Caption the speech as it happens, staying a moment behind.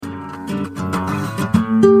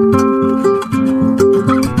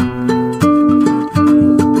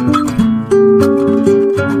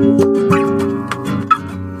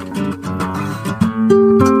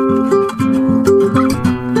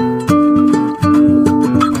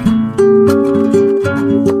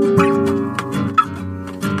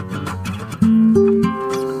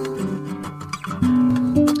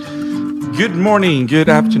morning, good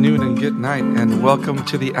afternoon, and good night, and welcome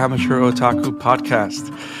to the Amateur Otaku Podcast.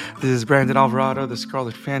 This is Brandon Alvarado, the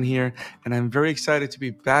Scarlet Fan here, and I'm very excited to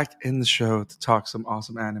be back in the show to talk some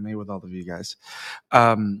awesome anime with all of you guys.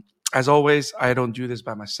 As always, I don't do this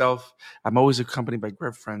by myself. I'm always accompanied by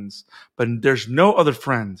great friends, but there's no other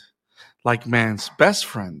friend like man's best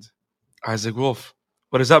friend, Isaac Wolf.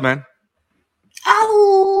 What is up, man?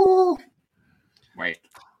 Oh! Wait.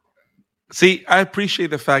 See, I appreciate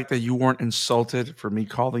the fact that you weren't insulted for me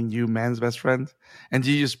calling you man's best friend, and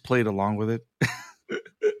you just played along with it.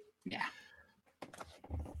 Yeah.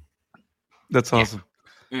 That's awesome.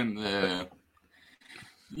 And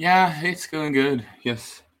yeah, it's going good.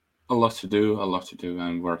 Yes, a lot to do.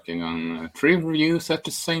 I'm working on 3 reviews at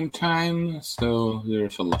the same time, so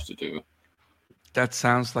there's a lot to do. That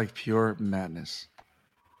sounds like pure madness.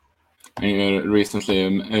 I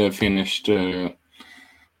recently finished...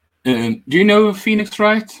 do you know Phoenix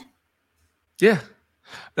Wright? Yeah.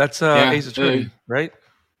 That's Ace Attorney, right?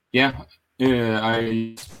 Yeah.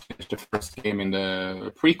 I finished the first game in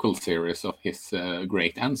the prequel series of his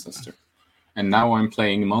great ancestor. And now I'm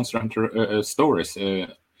playing Monster Hunter Stories,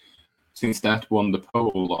 since that won the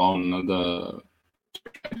poll on the...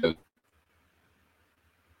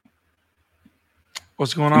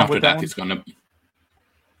 What's going on with that one? It's gonna...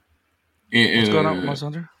 What's going on with Monster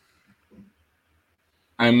Hunter?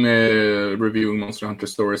 I'm reviewing Monster Hunter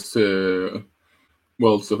Stories,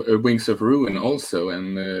 Worlds of Wings of Ruin also,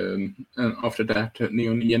 and after that,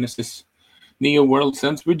 Neon Genesis Neo World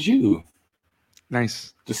Ends With You.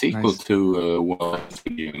 Nice. The sequel to World Ends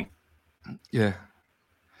With You. Yeah.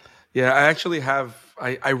 Yeah, I actually have...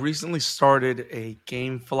 I recently started a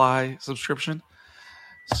GameFly subscription.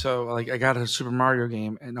 So, I got a Super Mario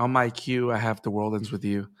game, and on my queue, I have The World Ends With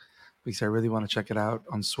You, because I really want to check it out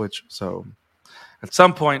on Switch, so... At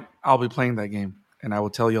some point, I'll be playing that game, and I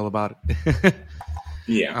will tell you all about it.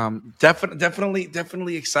 Yeah.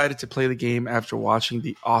 Definitely excited to play the game after watching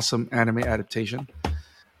the awesome anime adaptation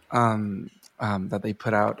that they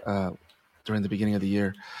put out during the beginning of the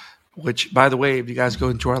year. Which, by the way, if you guys go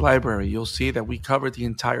into our library, you'll see that we covered the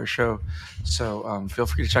entire show. So feel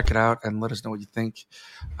free to check it out and let us know what you think.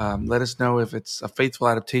 Let us know if it's a faithful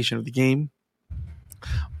adaptation of the game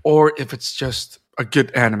or if it's just a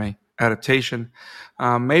good anime adaptation.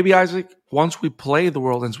 Maybe, Isaac, once we play The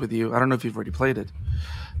World Ends With You, I don't know if you've already played it,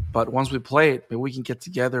 but once we play it, maybe we can get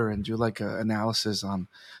together and do an analysis on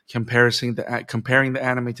comparing the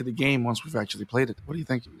anime to the game once we've actually played it. What do you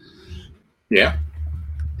think? Yeah.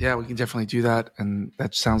 Yeah, we can definitely do that, and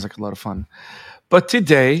that sounds like a lot of fun. But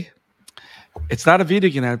today, it's not a video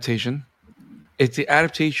game adaptation. It's the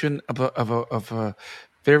adaptation of a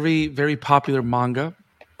very, very popular manga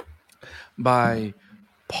by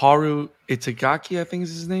Paru Itagaki, I think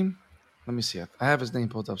is his name. Let me see. I have his name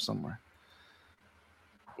pulled up somewhere.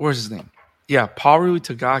 Where's his name? Yeah, Paru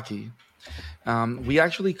Itagaki. We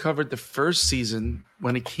actually covered the first season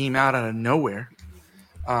when it came out of nowhere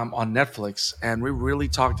on Netflix, and we really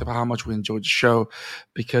talked about how much we enjoyed the show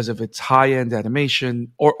because of its high-end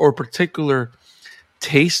animation or particular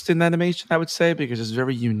taste in animation, I would say, because it's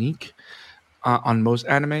very unique on most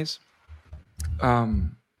animes.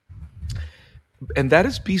 And that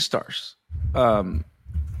is Beastars.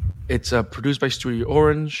 It's produced by Studio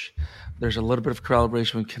Orange. There's a little bit of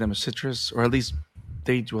collaboration with Kinema Citrus, or at least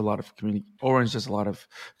they do a lot of Orange does a lot of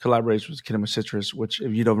collaboration with Kinema Citrus, which,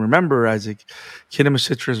 if you don't remember, Isaac, Kinema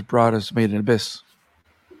Citrus brought us Made in Abyss.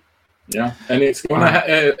 Yeah, and it's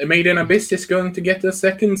gonna Made in Abyss is going to get a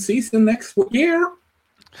second season next year.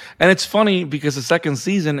 And it's funny because the second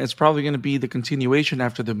season is probably going to be the continuation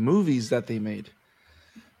after the movies that they made.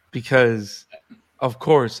 Because, of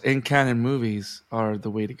course, in-canon movies are the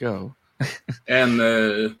way to go. And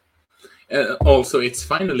also, it's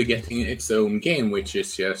finally getting its own game, which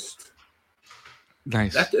is just...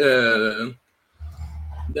 Nice. That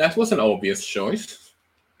was an obvious choice.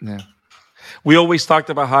 Yeah. We always talked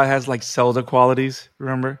about how it has, Zelda qualities,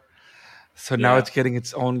 remember? So now it's getting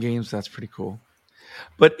its own games. That's pretty cool.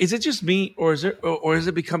 But is it just me, or is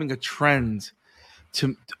it becoming a trend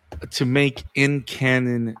to make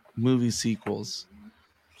in-canon movie sequels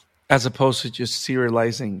as opposed to just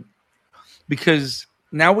serializing? Because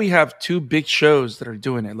now we have 2 big shows that are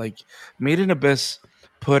doing it. Made in Abyss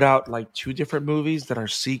put out 2 different movies that are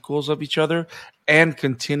sequels of each other and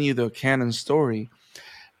continue the canon story.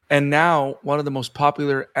 And now one of the most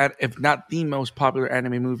popular, if not the most popular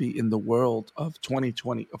anime movie in the world of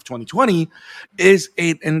 2020 is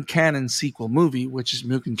an in-canon sequel movie, which is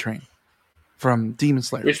Mugen Train from Demon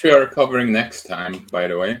Slayer, which we are covering next time, by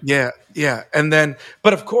the way. Yeah. And then,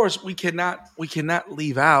 but of course, we cannot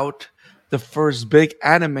leave out the first big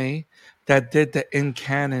anime that did the in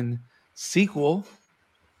canon sequel,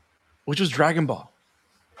 which was Dragon Ball.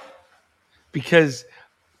 Because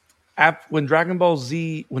when Dragon Ball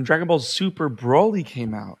Super Broly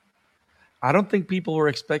came out, I don't think people were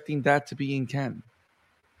expecting that to be in canon,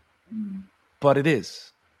 but it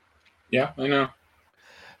is. Yeah, I know.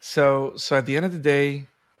 So at the end of the day,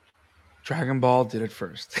 Dragon Ball did it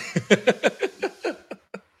first.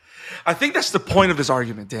 I think that's the point of this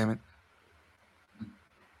argument. Damn it!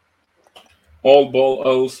 All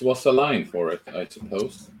balls was a line for it, I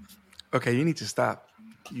suppose. Okay, you need to stop,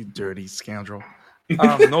 you dirty scoundrel.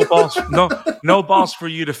 No balls, no balls for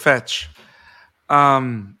you to fetch.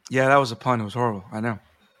 Yeah, that was a pun. It was horrible. I know.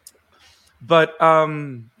 But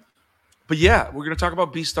yeah, we're gonna talk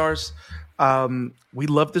about Beastars. We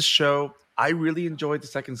love this show. I really enjoyed the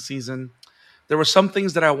second season. There were some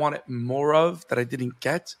things that I wanted more of that I didn't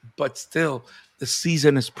get, but still, the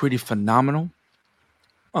season is pretty phenomenal.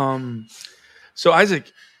 So Isaac,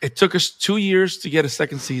 it took us 2 years to get a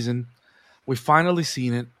second season. We finally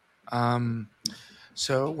seen it.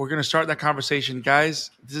 So we're gonna start that conversation,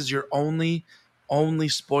 guys. This is your only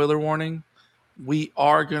spoiler warning. We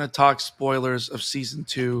are gonna talk spoilers of season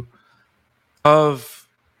 2 of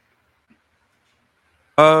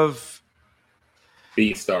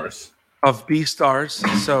Beastars.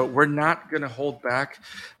 So we're not going to hold back.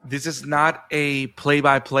 This is not a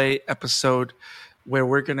play-by-play episode where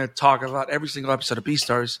we're going to talk about every single episode of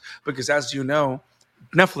Beastars because, as you know,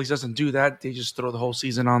 Netflix doesn't do that. They just throw the whole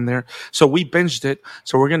season on there. So we binged it.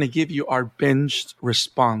 So we're going to give you our binged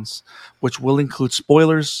response, which will include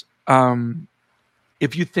spoilers.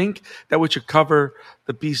 If you think that we should cover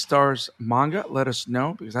the Beastars manga, let us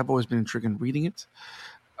know because I've always been intrigued in reading it.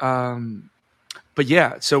 But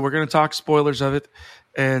yeah, so we're going to talk spoilers of it,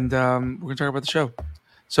 and we're going to talk about the show.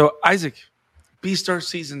 So Isaac, Beastars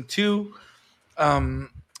season 2,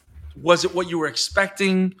 was it what you were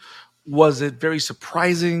expecting? Was it very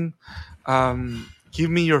surprising? Give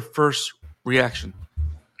me your first reaction.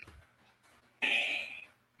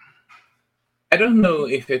 I don't know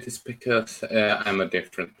if it is because I'm a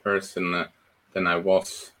different person than I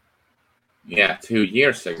was 2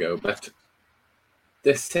 years ago, but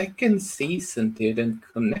the second season didn't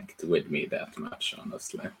connect with me that much,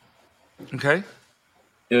 honestly. Okay.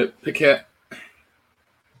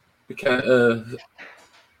 Because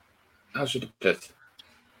how should I put it?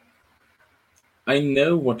 I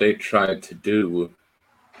know what they tried to do.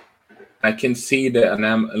 I can see the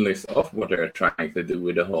analysis of what they're trying to do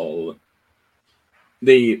with the whole.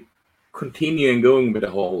 They continue and going with the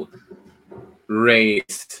whole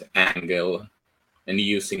race angle and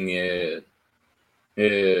using the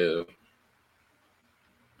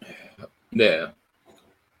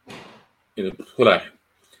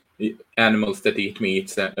animals that eat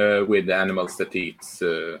meat with animals that eat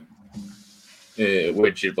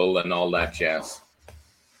vegetable and all that jazz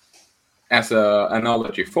as an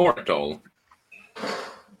analogy for it all.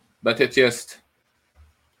 But it's just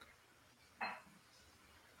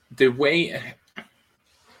the way.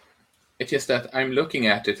 It's just that I'm looking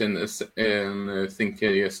at it and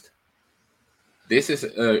thinking just this is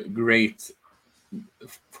a great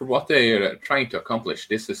for what they are trying to accomplish.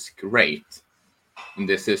 This is great, and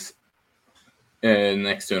this is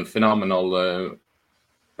next to a phenomenal,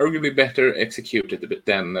 arguably better executed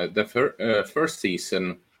than the first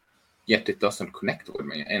season. Yet it doesn't connect with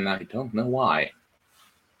me, and I don't know why.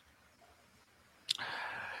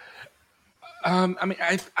 I mean,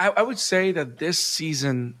 I would say that this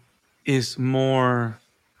season is more.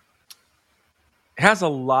 It has a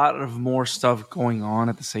lot of more stuff going on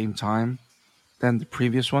at the same time than the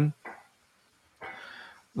previous one.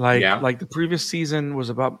 Like the previous season was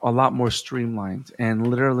about a lot more streamlined, and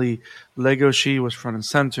literally Legoshi was front and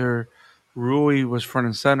center, Rui was front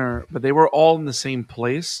and center, but they were all in the same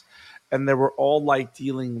place, and they were all like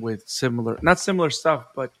dealing with not similar stuff,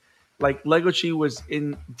 but like Legoshi was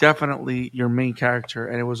definitely your main character,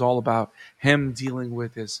 and it was all about him dealing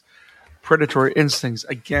with his predatory instincts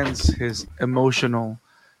against his emotional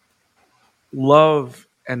love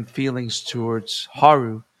and feelings towards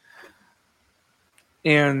Haru.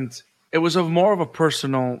 And it was more of a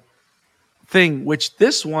personal thing, which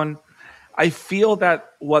this one, I feel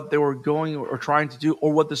that what they were going or trying to do,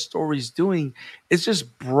 or what the story's doing, is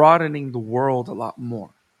just broadening the world a lot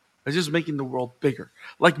more. It's just making the world bigger,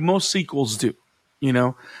 like most sequels do.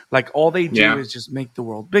 Like all they do is just make the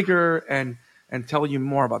world bigger and tell you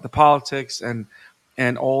more about the politics and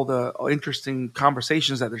all the interesting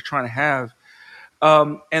conversations that they're trying to have.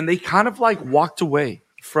 And they kind of like walked away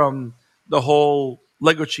from the whole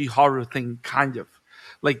Legoshi Haru thing, kind of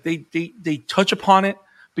like they touch upon it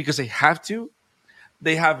because they have to,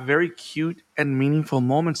 they have very cute and meaningful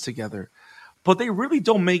moments together, but they really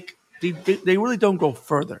don't make they really don't go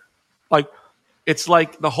further. Like it's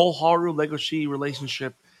like the whole Haru Legoshi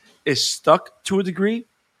relationship is stuck to a degree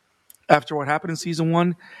after what happened in season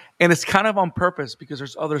one, and it's kind of on purpose because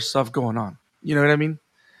there's other stuff going on. You know what I mean?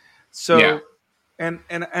 Yeah. So and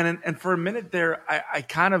for a minute there, I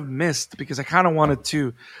kind of missed because I kind of wanted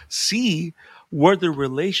to see where the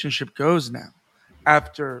relationship goes now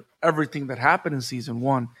after everything that happened in season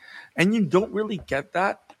one, and you don't really get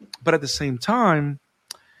that, but at the same time,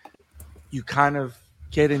 you kind of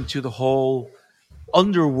get into the whole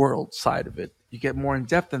underworld side of it. You get more in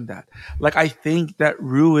depth than that. Like I think that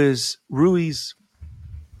Rui's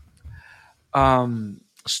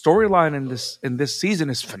storyline in this season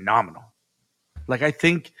is phenomenal. Like I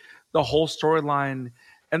think the whole storyline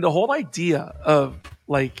and the whole idea of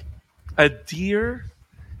like a deer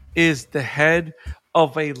is the head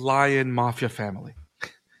of a lion mafia family.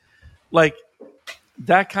 Like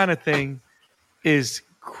that kind of thing is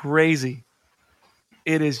crazy.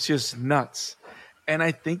 It is just nuts. And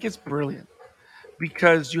I think it's brilliant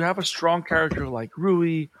because you have a strong character like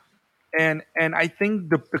Rui, and I think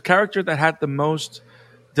the character that had the most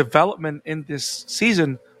development in this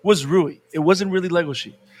season was Rui. It wasn't really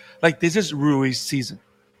Legoshi. Like this is Rui's season.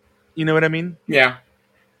 You know what I mean? Yeah.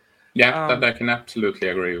 Yeah, that Um, I can absolutely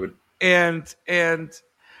agree with. and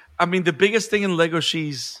I mean the biggest thing in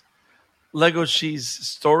Legoshi's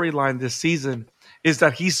storyline this season is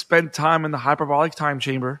that he spent time in the hyperbolic time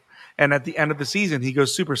chamber, and at the end of the season he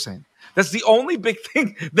goes Super Saiyan. That's the only big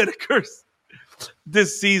thing that occurs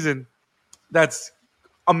this season. That's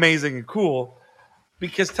amazing and cool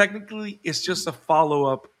because technically it's just a follow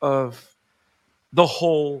up of the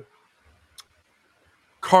whole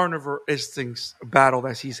carnivore instincts battle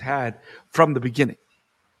that he's had from the beginning.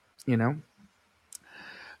 You know,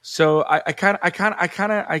 so I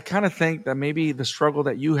kind of think that maybe the struggle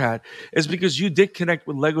that you had is because you did connect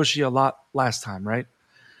with Legoshi a lot last time, right?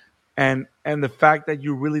 And the fact that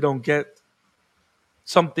you really don't get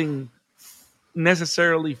something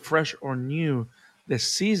necessarily fresh or new this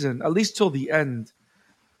season, at least till the end,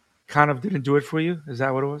 kind of didn't do it for you. Is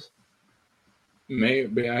that what it was?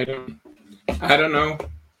 Maybe I don't know.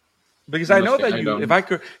 Because I know Honestly, that I you, don't.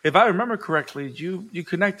 if I remember correctly, you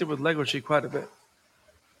connected with Legoshi quite a bit.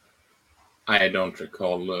 I don't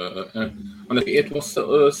recall. Honestly, it was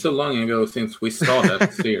so long ago since we saw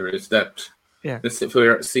that series that Yeah, this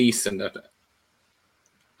first season that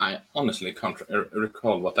I honestly can't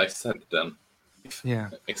recall what I said then. yeah.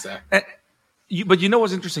 Exactly. But you know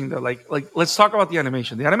what's interesting though? Like let's talk about the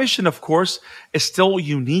animation. The animation, of course, is still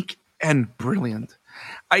unique and brilliant.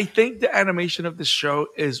 I think the animation of this show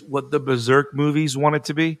is what the Berserk movies wanted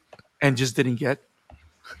to be and just didn't get.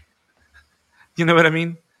 You know what I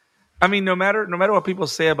mean? I mean, no matter what people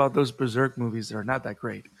say about those Berserk movies, they're not that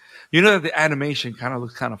great. You know that the animation kind of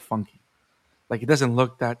looks kind of funky. Like it doesn't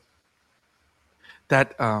look that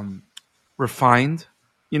refined.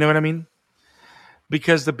 You know what I mean?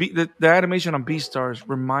 Because the animation on Beastars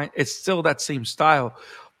it's still that same style,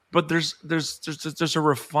 but there's a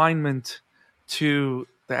refinement to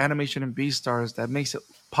the animation in Beastars that makes it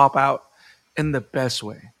pop out in the best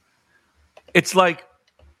way. It's like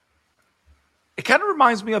it kind of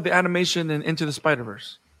reminds me of the animation in Into the Spider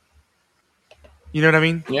Verse. You know what I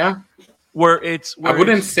mean? Yeah, I Where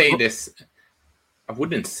wouldn't it's say this. I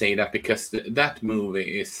wouldn't say that because that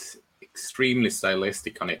movie is extremely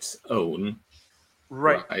stylistic on its own,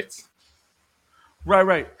 right, right?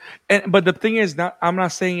 right. And but the thing is, not I'm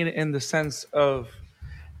not saying it in the sense of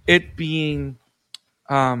it being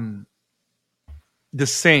um, the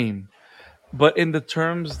same, but in the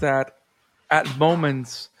terms that at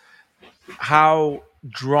moments how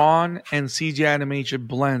drawn and CG animation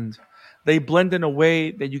blend, they blend in a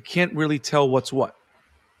way that you can't really tell what's what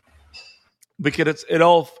because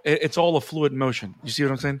it's all a fluid motion. You see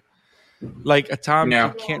what I'm saying? Like at times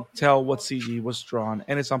you Yeah, can't tell what CG was drawn,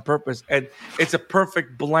 and it's on purpose, and it's a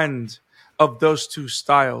perfect blend of those two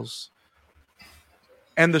styles,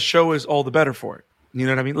 and the show is all the better for it. You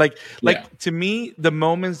know what I mean? yeah, To me, the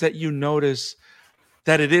moments that you notice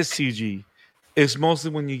that it is CG is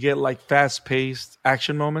mostly when you get like fast paced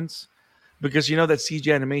action moments because you know that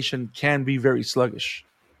CG animation can be very sluggish.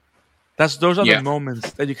 Those are the yeah.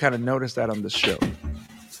 moments that you kind of notice that on this show.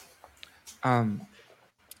 Um,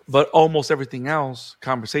 but almost everything else,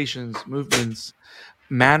 conversations, movements,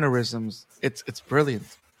 mannerisms, it's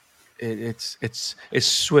brilliant. It's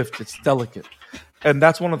swift, it's delicate, and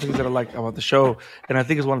that's one of the things that I like about the show. And I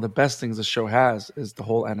think is one of the best things the show has is the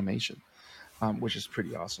whole animation, which is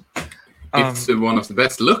pretty awesome. It's one of the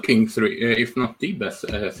best looking three, if not the best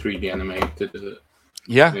 3D animated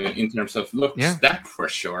Yeah, in terms of looks. yeah. That for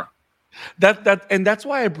sure. That's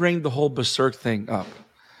why I bring the whole Berserk thing up,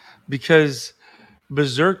 because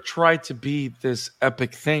Berserk tried to be this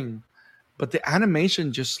epic thing, but the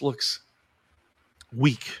animation just looks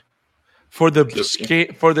weak for the Look,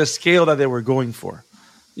 scale that they were going for.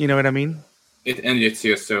 You know what I mean? it's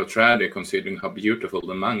just so tragic considering how beautiful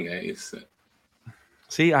the manga is.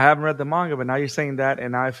 See, I haven't read the manga, but now you're saying that,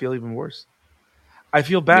 and now I feel even worse. I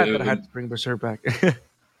feel bad that I had The to bring Berserk back.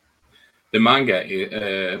 the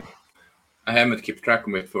manga, I haven't kept track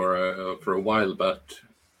of it for a while, but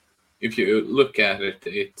if you look at it,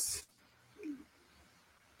 it's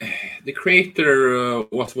the creator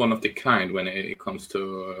was one of the kind when it comes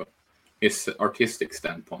to his artistic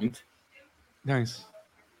standpoint. Nice,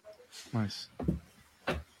 nice,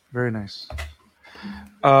 very nice.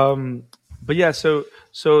 But yeah, so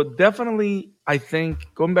definitely, I think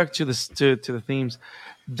going back to to the themes,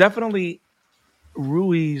 definitely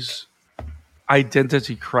Rui's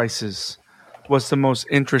identity crisis was the most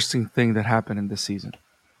interesting thing that happened in this season.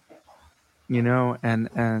 You know, and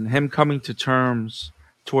him coming to terms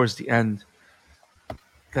towards the end,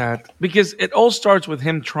 that because it all starts with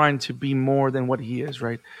him trying to be more than what he is,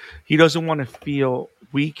 right? He doesn't want to feel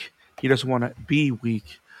weak. He doesn't want to be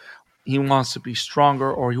weak. He wants to be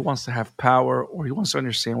stronger, or he wants to have power, or he wants to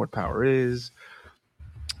understand what power is.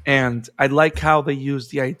 And I like how they use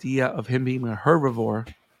the idea of him being a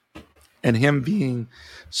herbivore and him being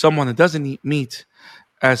someone that doesn't eat meat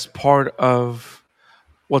as part of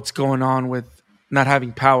what's going on with not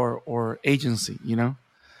having power or agency, you know?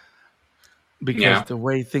 Because Yeah, the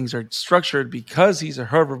way things are structured, because he's a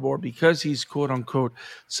herbivore, because he's quote unquote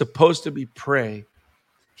supposed to be prey,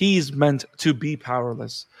 he's meant to be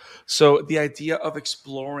powerless. So the idea of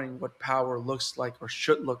exploring what power looks like or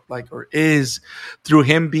should look like or is through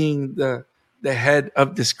him being the head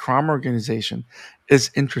of this crime organization is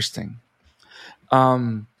interesting.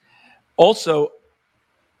 Also,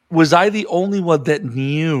 was I the only one that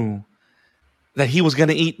knew that he was going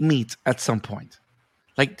to eat meat at some point?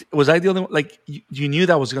 Like, was I the only one? Like, you knew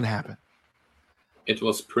that was going to happen. it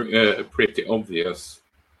was pretty obvious,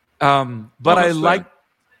 But honestly.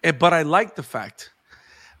 I like the fact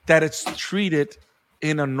that it's treated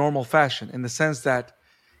in a normal fashion, in the sense that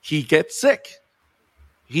he gets sick.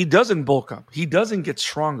 He doesn't bulk up. He doesn't get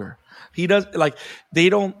stronger. He does, like, they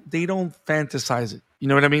don't fantasize it. You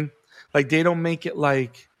know what I mean? Like, they don't make it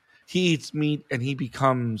like he eats meat and he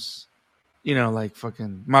becomes, like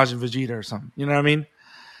fucking Majin Vegeta or something. You know what I mean?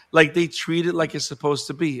 Like, they treat it like it's supposed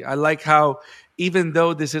to be. I like how, even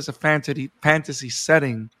though this is a fantasy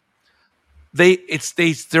setting, they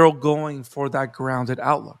still going for that grounded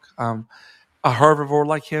outlook. A herbivore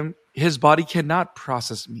like him, his body cannot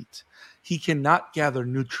process meat. He cannot gather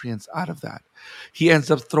nutrients out of that. He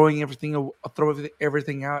ends up throwing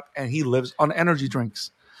everything out, and he lives on energy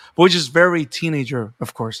drinks, which is very teenager,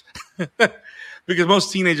 of course, because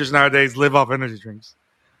most teenagers nowadays live off energy drinks.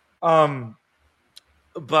 Um,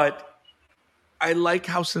 but I like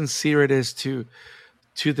how sincere it is to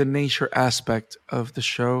the nature aspect of the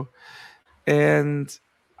show, and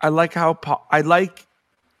I like how I like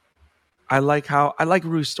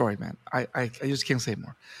Rue's story, man. I just can't say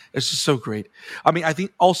more. It's just so great. I mean, I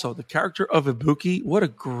think also the character of Ibuki, what a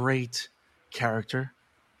great character.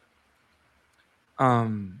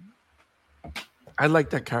 Um, I like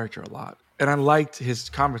that character a lot, and I liked his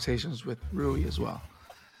conversations with Rui as well.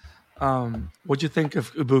 What'd you think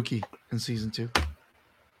of Ibuki in season 2?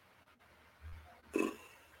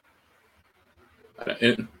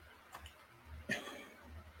 It,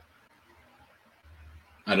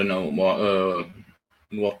 I don't know what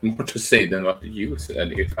more to say than what you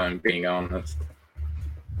said. If I'm being honest,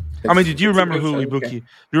 I mean, did you it's a remember good who show. Ibuki? Okay.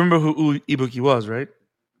 You remember who Ibuki was, right?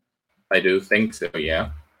 I do think so.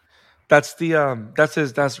 Yeah. That's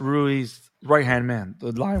Rui's right hand man,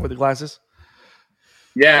 the lion with the glasses.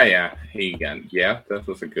 Yeah. Hagan. Yeah, that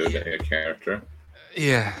was a good character.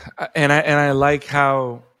 Yeah, and I like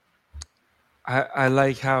how I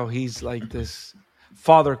like how he's like this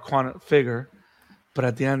father quant figure, but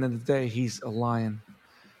at the end of the day, he's a lion.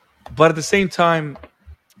 But at the same time,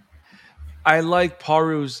 I like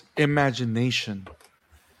Paru's imagination,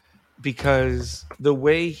 because the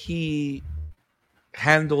way he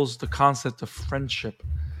handles the concept of friendship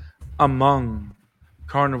among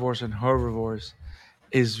carnivores and herbivores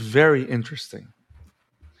is very interesting.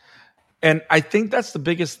 And I think that's the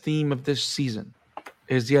biggest theme of this season,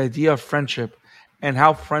 is the idea of friendship and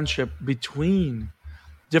how friendship between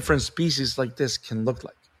different species like this can look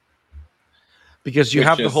like. Because you Which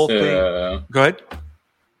have the is whole thing. Go ahead.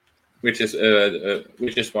 which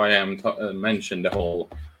is why I'm mentioned the whole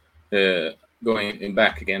going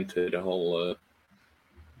back again to the whole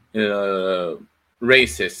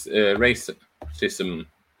racism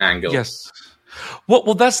angle. Yes.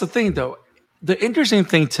 Well, that's the thing, though. The interesting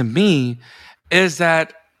thing to me is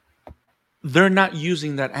that they're not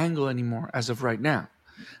using that angle anymore as of right now.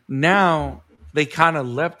 Now they kind of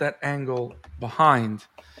left that angle behind,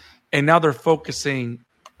 and now they're focusing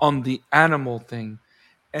on the animal thing.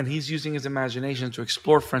 And he's using his imagination to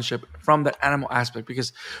explore friendship from the animal aspect,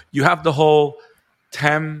 because you have the whole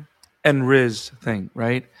Tem and Riz thing,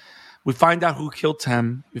 right? We find out who killed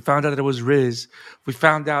Tem. We found out that it was Riz. We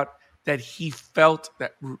found out that he felt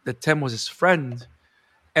that Tem was his friend,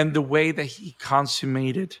 and the way that he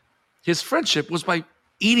consummated his friendship was by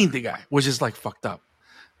eating the guy, which is like fucked up.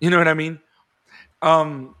 You know what I mean?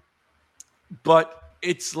 But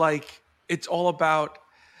it's like it's all about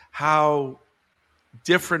how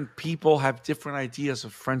different people have different ideas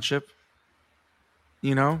of friendship.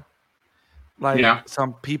 You know? Like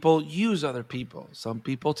some people use other people. Some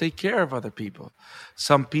people take care of other people.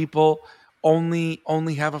 Some people only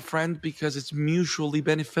have a friend because it's mutually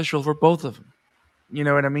beneficial for both of them. You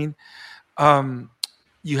know what I mean?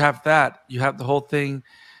 You have that. You have the whole thing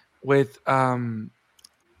with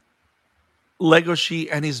Legoshi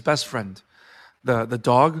and his best friend, the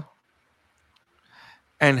dog,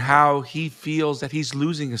 and how he feels that he's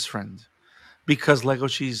losing his friend because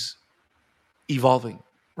Legoshi's evolving,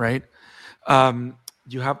 right?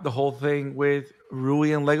 You have the whole thing with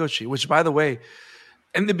Rui and Legoshi, which, by the way,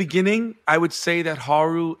 in the beginning, I would say that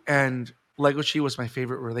Haru and Legoshi was my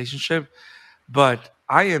favorite relationship, but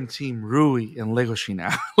I am Team Rui and Legoshi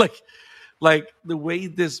now. like the way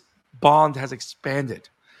this bond has expanded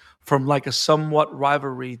from like a somewhat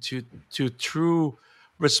rivalry to true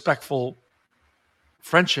respectful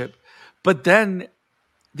friendship. But then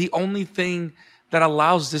the only thing that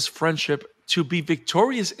allows this friendship to be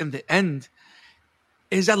victorious in the end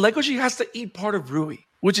is that Legoshi has to eat part of Rui,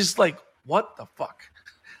 which is like, what the fuck?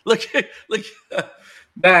 like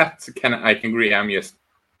that I can agree. I'm just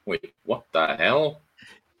wait, what the hell?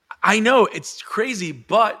 I know it's crazy,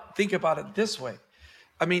 but think about it this way.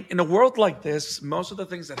 I mean, in a world like this, most of the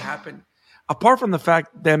things that happen, apart from the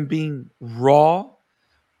fact them being raw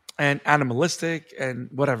and animalistic and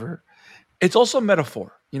whatever, it's also a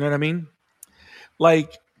metaphor. You know what I mean?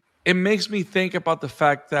 Like, it makes me think about the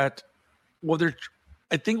fact that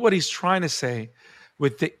I think what he's trying to say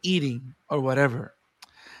with the eating or whatever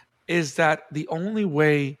is that the only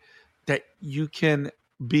way that you can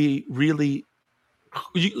be really,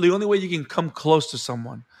 the only way you can come close to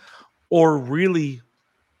someone or really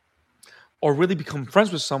become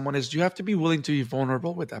friends with someone is you have to be willing to be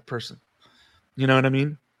vulnerable with that person. You know what I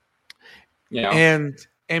mean? Yeah.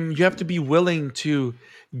 And you have to be willing to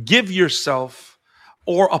give yourself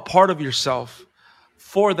or a part of yourself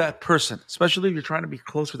for that person, especially if you're trying to be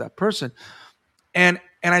close with that person. And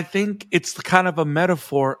I think it's kind of a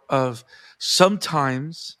metaphor of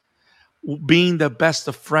sometimes being the best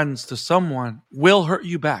of friends to someone will hurt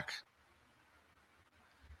you back.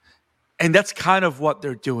 And that's kind of what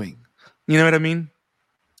they're doing. You know what I mean?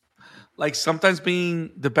 Like sometimes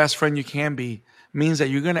being the best friend you can be means that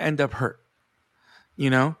you're going to end up hurt,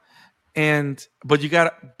 you know?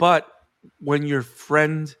 But when your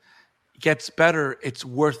friend gets better, it's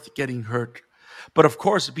worth getting hurt. But of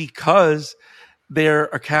course, because they're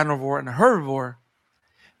a carnivore and a herbivore,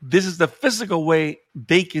 this is the physical way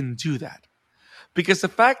they can do that. Because the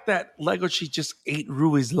fact that Legoshi just ate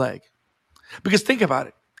Rui's leg, because think about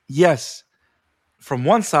it. Yes, from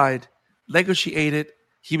one side, Legoshi ate it.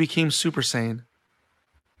 He became Super Saiyan.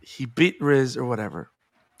 He beat Riz or whatever,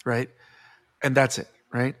 right? And that's it,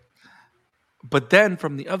 right? But then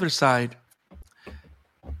from the other side,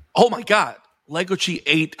 oh my God, Legoshi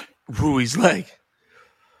ate Rui's leg.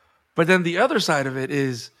 But then the other side of it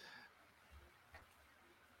is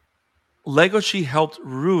Legoshi helped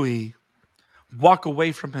Rui walk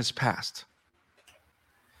away from his past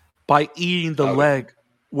by eating the leg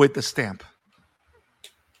with the stamp.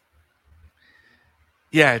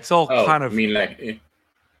 Yeah, it's all kind of. I mean, like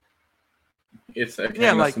it's a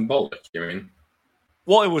kind of symbolic. You mean?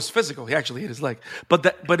 Well, it was physical. He actually ate his leg,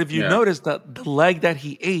 but if you notice that the leg that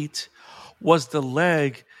he ate was the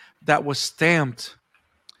leg that was stamped,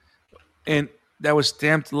 and that was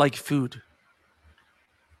stamped like food.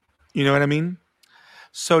 You know what I mean?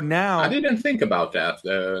 So now I didn't think about that.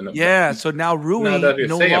 So now Rui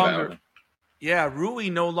no longer. Yeah, Rui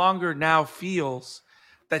no longer now feels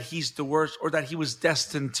that he's the worst or that he was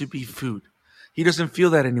destined to be food. He doesn't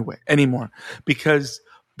feel that anymore because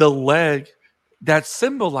the leg that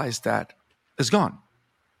symbolized that is gone.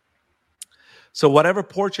 So whatever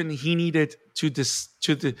portion he needed to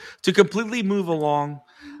completely move along,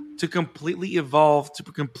 to completely evolve, to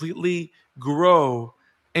completely grow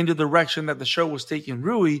in the direction that the show was taking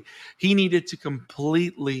Rui, he needed to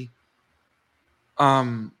completely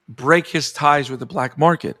break his ties with the black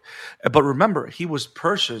market. But remember, he was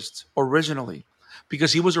purchased originally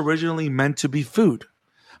because he was originally meant to be food,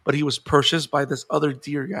 but he was purchased by this other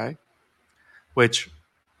deer guy, which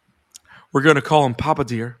we're going to call him Papa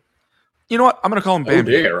Deer. You know what? I'm going to call him Oh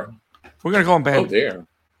Bambi. dear. We're going to call him Oh Bambi. dear.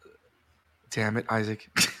 Damn it, Isaac.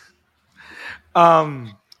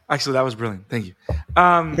 Actually, that was brilliant. Thank you.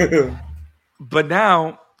 But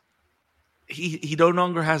now he no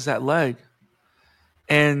longer has that leg.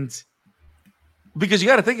 And because you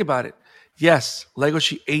got to think about it. Yes,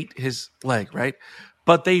 Legoshi ate his leg, right?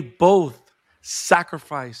 But they both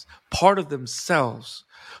sacrificed part of themselves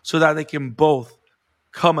so that they can both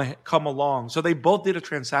come along. So they both did a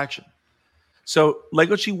transaction. So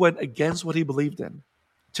Legoshi went against what he believed in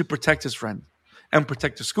to protect his friend and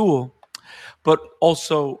protect the school, but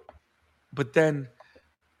then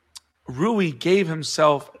Rui gave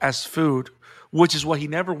himself as food, which is what he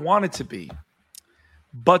never wanted to be,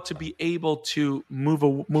 but to be able to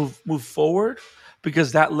move forward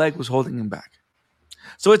because that leg was holding him back.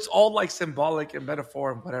 So it's all like symbolic and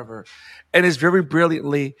metaphor and whatever, and it's very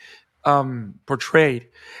brilliantly portrayed.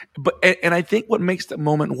 And I think what makes the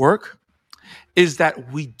moment work is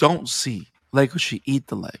that we don't see Legoshi eat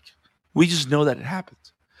the leg. We just know that it happened.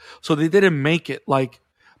 So they didn't make it like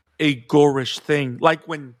a gorish thing, like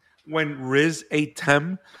when Riz ate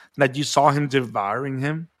Tem, that you saw him devouring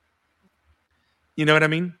him. You know what I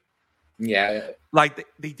mean? Yeah. Like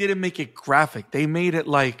they didn't make it graphic. They made it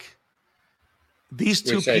like these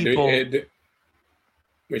two people.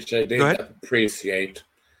 Which I did appreciate.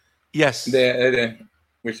 Yes.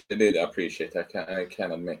 Which I did appreciate. I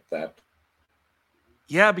can admit that.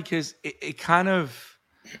 Yeah, because it kind of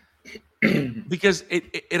because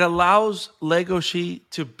it allows Legoshi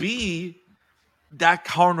to be that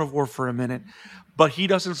carnivore for a minute, but he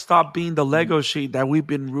doesn't stop being the Legoshi that we've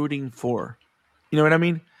been rooting for. You know what I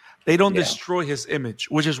mean? They don't destroy his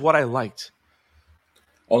image, which is what I liked.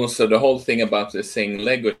 Also, the whole thing about the saying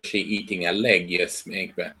Legoshi eating a leg, yes,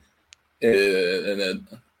 make me.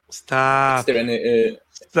 Stop. Is there any?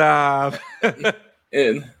 Stop.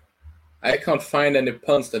 I can't find any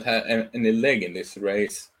puns that have any leg in this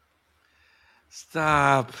race.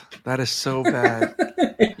 Stop. That is so bad.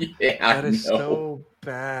 Yeah, that is so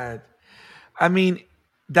bad. I mean,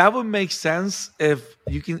 that would make sense if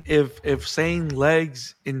you can if saying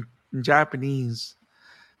legs in Japanese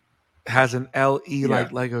has an LE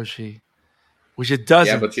like Legoshi, which it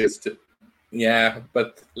doesn't. Yeah,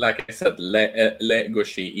 but like I said,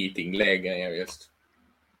 Legoshi eating leg, and I just.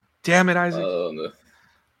 Damn it, Isaac! No.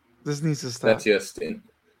 This needs to stop. That's just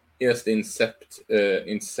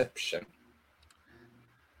Inception.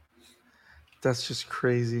 That's just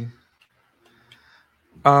crazy.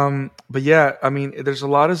 But yeah, I mean, there's a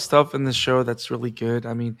lot of stuff in the show that's really good.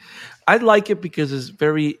 I mean, I like it because it's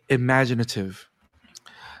very imaginative.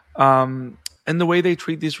 And the way they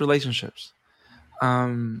treat these relationships.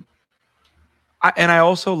 And I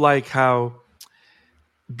also like how,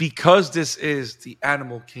 because this is the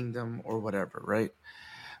animal kingdom or whatever, right?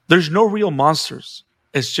 There's no real monsters.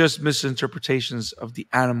 It's just misinterpretations of the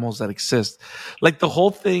animals that exist. Like the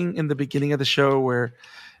whole thing in the beginning of the show where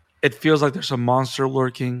it feels like there's a monster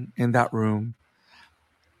lurking in that room.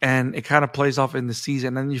 And it kind of plays off in the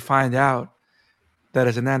season. And then you find out that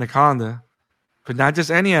it's an anaconda, but not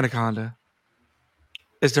just any anaconda.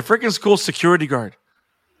 It's the freaking school security guard.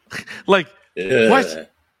 What?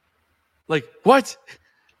 Like, what?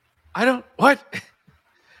 What?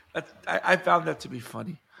 I found that to be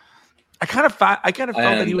funny. I kind of felt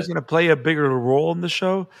that he was going to play a bigger role in the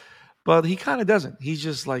show, but he kind of doesn't. He's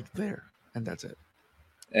just like there, and that's it.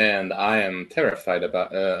 And I am terrified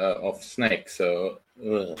of snakes. So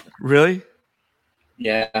really,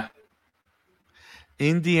 yeah.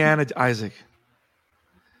 Indiana Isaac.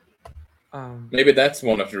 Maybe that's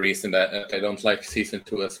one of the reasons that I don't like season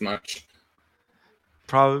 2 as much.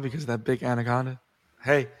 Probably because of that big anaconda.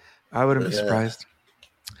 Hey, I wouldn't be surprised.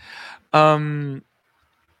 Do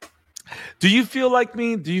you feel like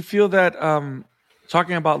me? Do you feel that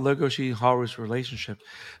talking about Legoshi and Haru's relationship,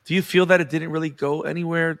 do you feel that it didn't really go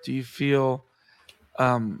anywhere? Do you feel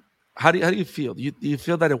how do you feel? Do you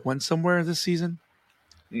feel that it went somewhere this season?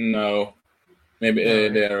 No. Maybe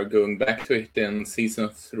they are going back to it in season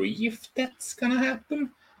 3 if that's gonna happen.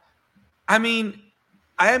 I mean,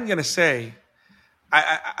 I am gonna say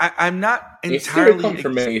I'm not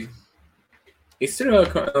entirely. Is there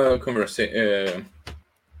a conversation?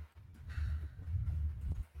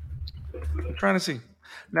 trying to see.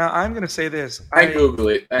 Now I'm gonna say this. And Google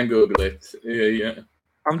it. And Google it. Yeah.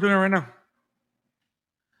 I'm doing it right now.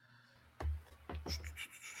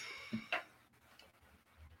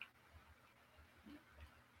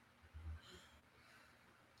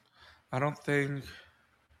 I don't think.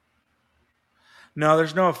 No,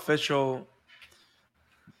 there's no official.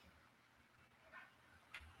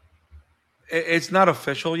 It's not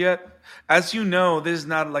official yet. As you know, this is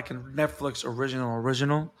not like a Netflix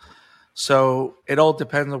original. So it all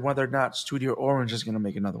depends on whether or not Studio Orange is going to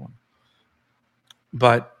make another one.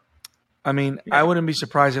 But I mean, I wouldn't be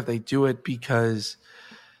surprised if they do it because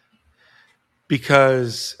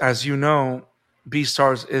as you know,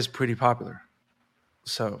 Beastars is pretty popular.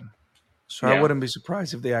 So I wouldn't be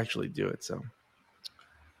surprised if they actually do it. So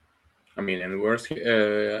I mean, and worse,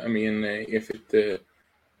 if it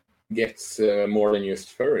gets more than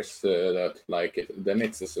just first that like it, then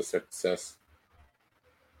it's a success.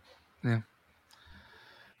 yeah.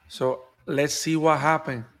 So let's see what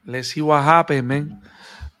happened. Man.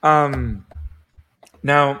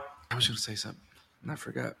 Now I was going to say something, and I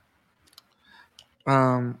forgot.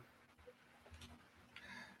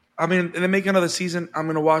 I mean, they make another season. I'm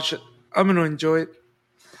going to watch it. I'm going to enjoy it.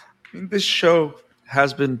 I mean, this show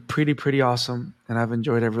has been pretty awesome, and I've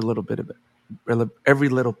enjoyed every little bit of it.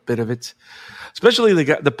 Especially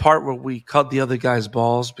the part where we cut the other guy's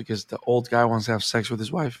balls because the old guy wants to have sex with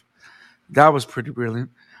his wife. That was pretty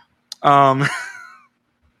brilliant. Oh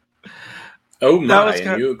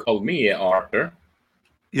my! You called me Arthur.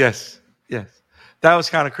 Yes. That was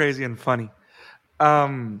kind of crazy and funny.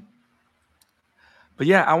 But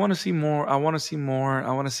yeah, I want to see more. I want to see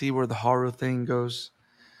where the horror thing goes.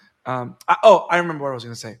 I remember what I was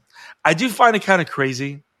going to say. I do find it kind of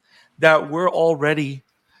crazy that we're already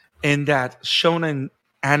in that shonen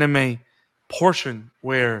anime portion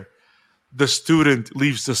where the student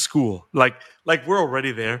leaves the school. Like we're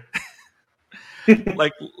already there.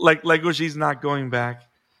 like where she's not going back.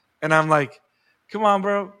 And I'm like, come on,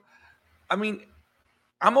 bro. I mean,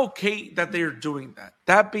 I'm okay that they're doing that.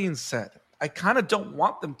 That being said, I kind of don't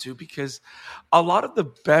want them to because a lot of the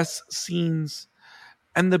best scenes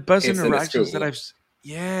and the best interactions that I've...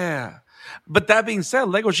 Yeah. But that being said,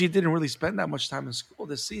 Legoshi didn't really spend that much time in school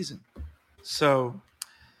this season. So,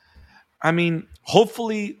 I mean,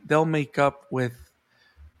 hopefully they'll make up with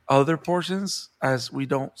other portions as we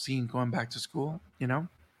don't see him going back to school, you know?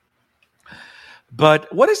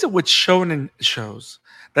 But what is it with shonen shows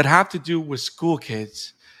that have to do with school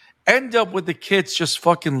kids end up with the kids just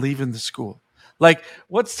fucking leaving the school? Like,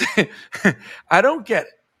 what's the... I don't get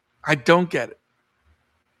it.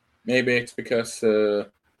 Maybe it's because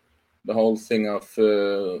the whole thing of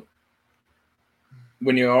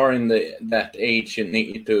when you are in that age, you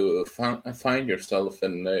need to find yourself,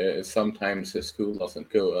 and sometimes the school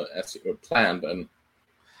doesn't go as you planned, and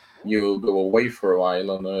you go away for a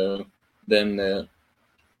while, and then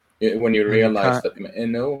when you realize that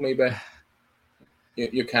maybe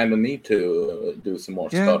you kind of need to do some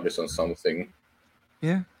more studies on something.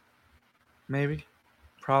 Yeah, maybe,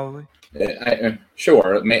 probably.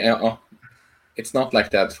 Sure, it's not like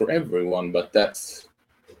that for everyone, but that's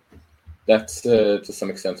to some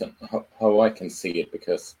extent how I can see it,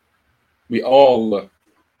 because I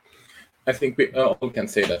think we all can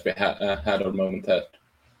say that we had our moment that,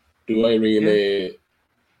 do I really,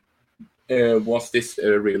 was this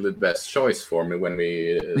really the best choice for me when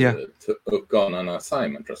we took on an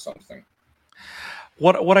assignment or something?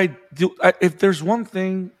 What I do, if there's one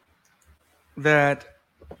thing that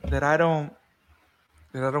I don't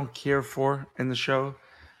care for in the show,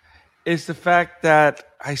 is the fact that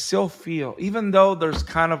I still feel, even though there's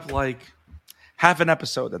kind of like half an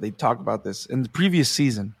episode that they talk about this in the previous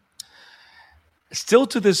season, still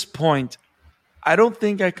to this point, I don't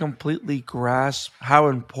think I completely grasp how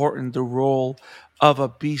important the role of a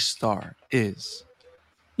Beastar is.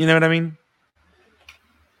 You know what I mean?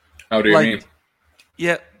 How do you mean?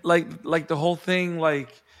 Yeah, like the whole thing,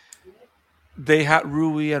 like they had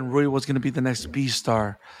Rui, and Rui was going to be the next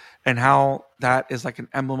Beastar, and how that is like an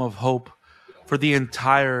emblem of hope for the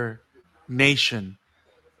entire nation,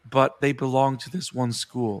 but they belong to this one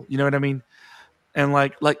school. You know what I mean? And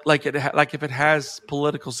like if it has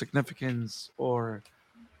political significance or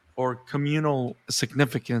communal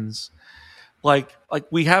significance, like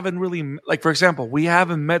we haven't really, like, for example, we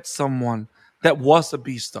haven't met someone that was a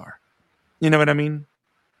Beastar. You know what I mean?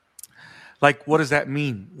 Like, what does that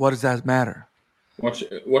mean? What does that matter? What does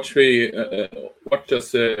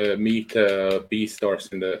meet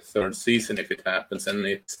Beastars in the third season if it happens, and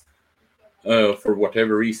it's for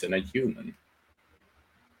whatever reason a human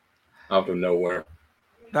out of nowhere?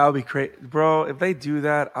 That would be great, bro. If they do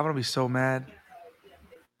that, I'm gonna be so mad.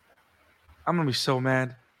 I'm gonna be so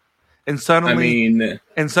mad. And I suddenly,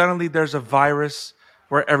 mean, there's a virus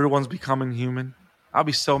where everyone's becoming human. I'll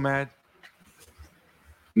be so mad.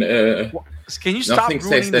 uh, Can you stop nothing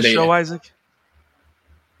says ruining the that show, Isaac?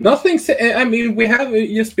 I mean, we have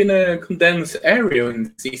just been a condensed area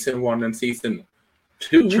in season 1 and season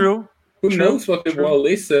 2. True. Who True. knows what the True. world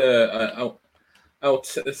is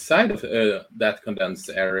outside of that condensed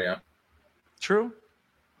area? True.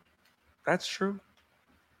 That's true.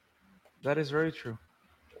 That is very true.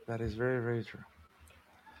 That is very, very true.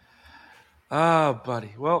 Ah,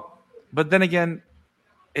 buddy. Well, but then again,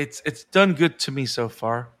 it's done good to me so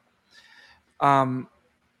far. Um,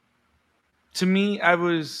 to me,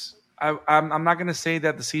 I'm not gonna say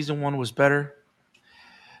that the season one was better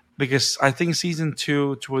because I think season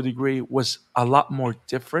two, to a degree, was a lot more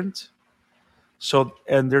different. So,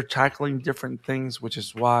 and they're tackling different things, which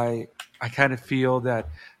is why I kind of feel that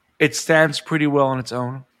it stands pretty well on its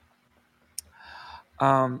own.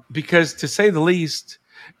 Because to say the least,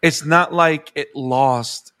 it's not like it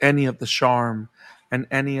lost any of the charm and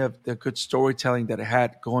any of the good storytelling that it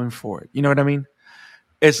had going for it. You know what I mean?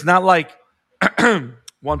 It's not like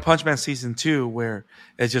One Punch Man season two where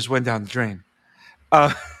it just went down the drain.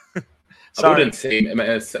 Uh, I sorry, wouldn't say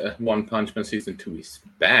One Punch Man season 2 is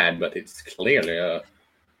bad, but it's clearly a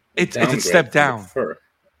it's a downgrade step from down. the first.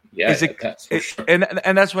 Yeah, Is it, that's for sure.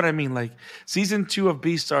 and that's what I mean. Like season two of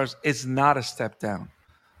Beastars is not a step down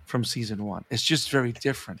from season one. It's just very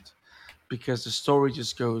different because the story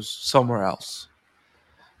just goes somewhere else.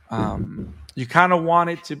 You kind of want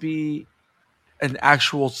it to be an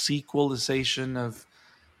actual sequelization of.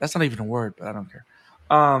 That's not even a word, but I don't care.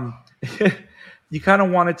 Um, you kind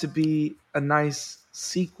of want it to be a nice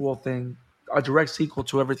sequel thing, a direct sequel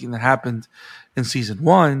to everything that happened in season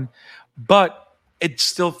one, but it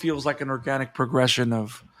still feels like an organic progression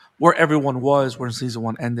of where everyone was when season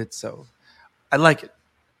one ended. So I like it.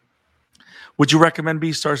 Would you recommend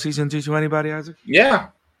Beastar season two to anybody, Isaac? Yeah,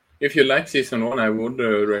 if you like season 1, I would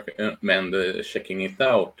recommend checking it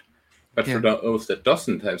out. But for those that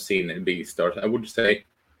doesn't have seen Beastars, I would say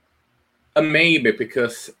a maybe,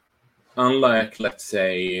 because unlike, let's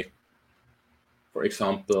say, for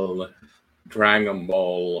example, Dragon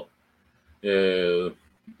Ball,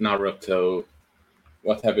 Naruto,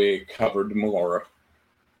 what have we covered more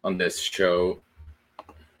on this show?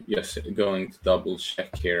 Just going to double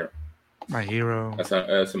check here. My Hero.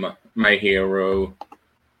 My Hero.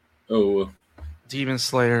 Oh. Demon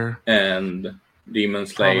Slayer. And Demon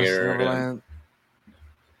Slayer.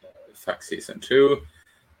 Fuck season 2.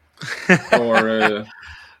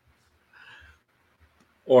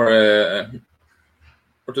 or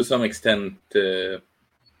to some extent,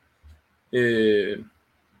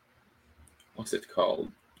 what's it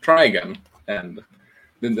called? Trigun and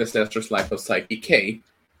The Disastrous Life of Psyche K.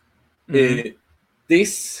 Mm-hmm.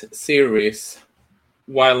 This series,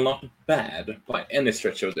 while not bad by any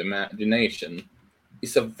stretch of the imagination,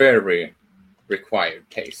 is a very required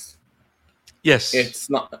case. Yes, it's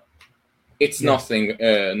not. It's nothing.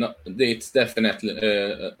 It's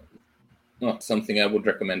definitely not something I would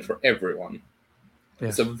recommend for everyone.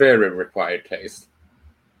 Yes. It's a very required taste.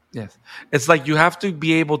 Yes, it's like you have to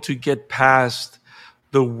be able to get past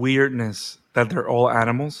the weirdness that they're all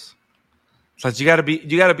animals. So you got to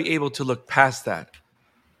be able to look past that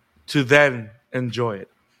to then enjoy it.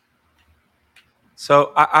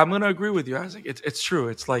 So I'm going to agree with you, Isaac. It's true.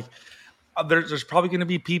 It's like there's probably going to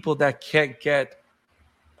be people that can't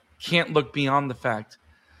look beyond the fact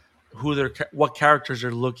what characters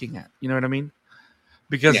they're looking at. You know what I mean?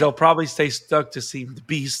 Because they'll probably stay stuck to seeing the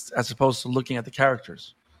beast as opposed to looking at the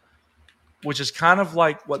characters, which is kind of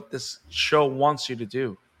like what this show wants you to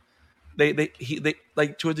do. They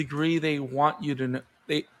like, to a degree, they want you to know,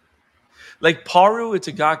 like Paru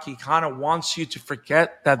Itagaki kind of wants you to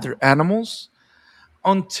forget that they're animals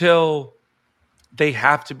until they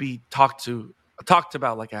have to be talked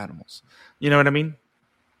about like animals. You know what I mean?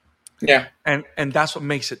 Yeah. And that's what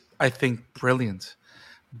makes it, I think, brilliant.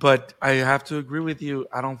 But I have to agree with you.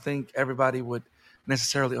 I don't think everybody would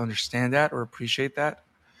necessarily understand that or appreciate that.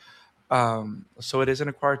 So it is an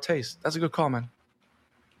acquired taste. That's a good call, man.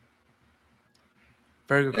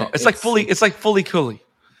 Very good call. It's like fully coolly.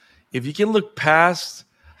 If you can look past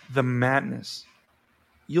the madness,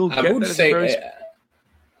 you'll get that.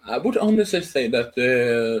 I would honestly say that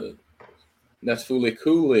that Fully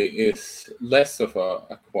Coolly is less of a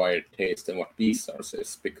acquired taste than what Beastars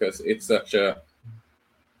is, because it's such a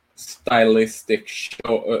stylistic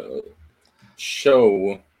show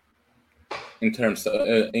in terms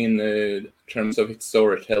of its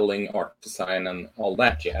storytelling, art design, and all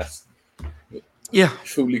that jazz. Yeah.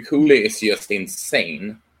 Fooly Cooley is just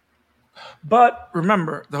insane. But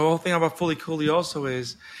remember, the whole thing about Fully Cooley also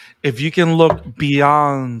is if you can look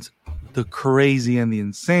beyond the crazy and the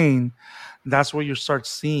insane, that's where you start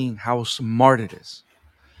seeing how smart it is.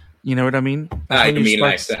 You know what I mean? That's I mean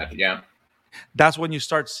like that, yeah. That's when you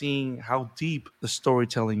start seeing how deep the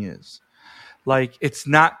storytelling is. Like it's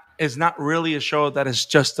not really a show that is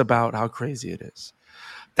just about how crazy it is.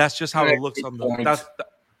 That's just how it looks on the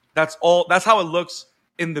that's all that's how it looks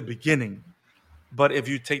in the beginning. But if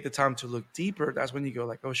you take the time to look deeper, that's when you go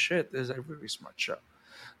like, oh shit, this is a really smart show.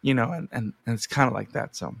 You know, and it's kind of like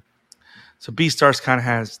that. So Beastars kind of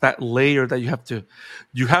has that layer that you have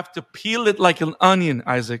to peel it like an onion,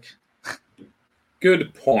 Isaac.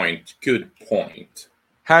 Good point.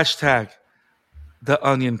 Hashtag the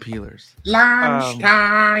onion peelers.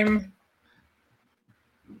 Lunchtime.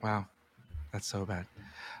 Wow, that's so bad.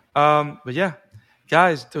 But yeah,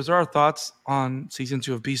 guys, those are our thoughts on season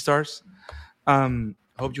 2 of Beastars.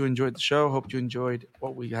 Hope you enjoyed the show. Hope you enjoyed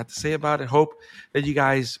what we had to say about it. Hope that you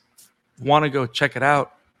guys want to go check it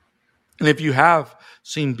out. And if you have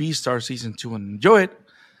seen Beastars season 2 and enjoy it,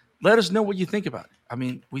 let us know what you think about it. I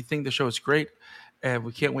mean, we think the show is great, and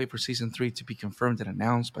we can't wait for season 3 to be confirmed and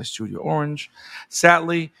announced by Studio Orange.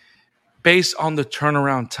 Sadly, based on the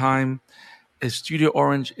turnaround time, if Studio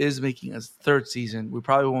Orange is making a 3rd season, we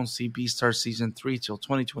probably won't see Beastars season 3 till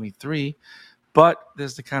 2023. But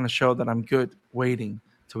this is the kind of show that I'm good waiting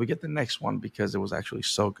till we get the next one because it was actually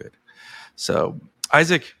so good. So,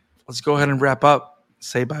 Isaac, let's go ahead and wrap up.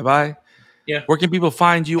 Say bye-bye. Yeah. Where can people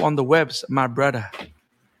find you on the webs, my brother?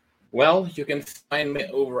 Well, you can find me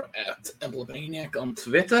over at Emblemaniac on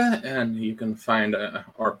Twitter, and you can find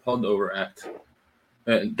our pod over at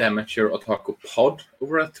the Amateur Otaku Pod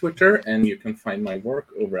over at Twitter, and you can find my work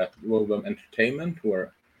over at Wobum Entertainment,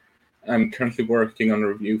 where I'm currently working on a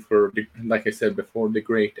review for, like I said before, the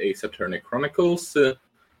Great Ace Attorney Chronicles,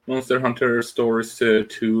 Monster Hunter Stories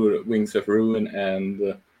 2, Wings of Ruin,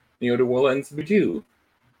 and Neo the Wall Ends With You.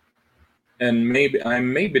 And I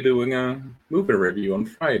may be doing a movie review on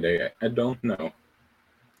Friday. I don't know.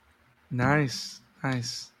 Nice.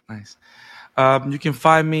 You can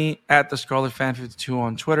find me at the Scarlet Fan 52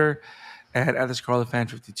 on Twitter and at the Scarlet Fan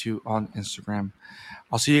 52 on Instagram.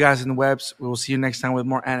 I'll see you guys in the webs. We will see you next time with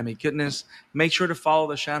more anime goodness. Make sure to follow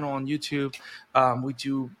the channel on YouTube.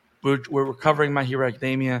 We're covering My Hero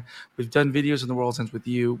Academia. We've done videos in the World Ends With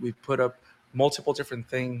You. We've put up multiple different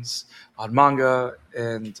things on manga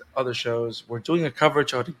and other shows. We're doing a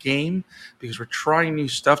coverage of the game because we're trying new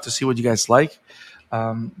stuff to see what you guys like.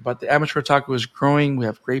 But the Amateur Otaku is growing. We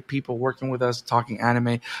have great people working with us talking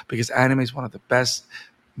anime because anime is one of the best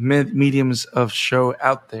mediums of show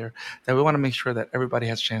out there that we want to make sure that everybody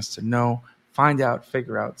has a chance to know, find out,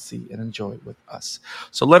 figure out, see, and enjoy with us.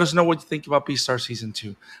 So let us know what you think about Beastars Season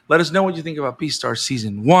 2. Let us know what you think about Beastars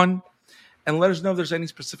Season 1. And let us know if there's any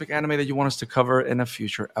specific anime that you want us to cover in a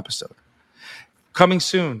future episode. Coming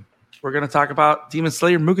soon, we're going to talk about Demon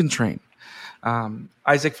Slayer Mugen Train.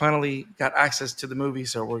 Isaac finally got access to the movie,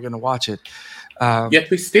 so we're going to watch it. Yet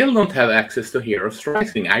we still don't have access to Heroes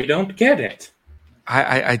Rising. I don't get it.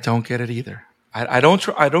 I don't get it either. I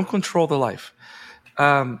don't control the life.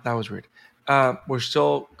 That was weird. We're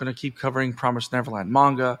still going to keep covering Promised Neverland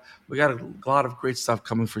manga. We got a lot of great stuff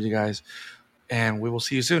coming for you guys, and we will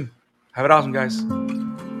see you soon. Have it awesome, guys.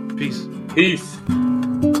 Peace. Peace.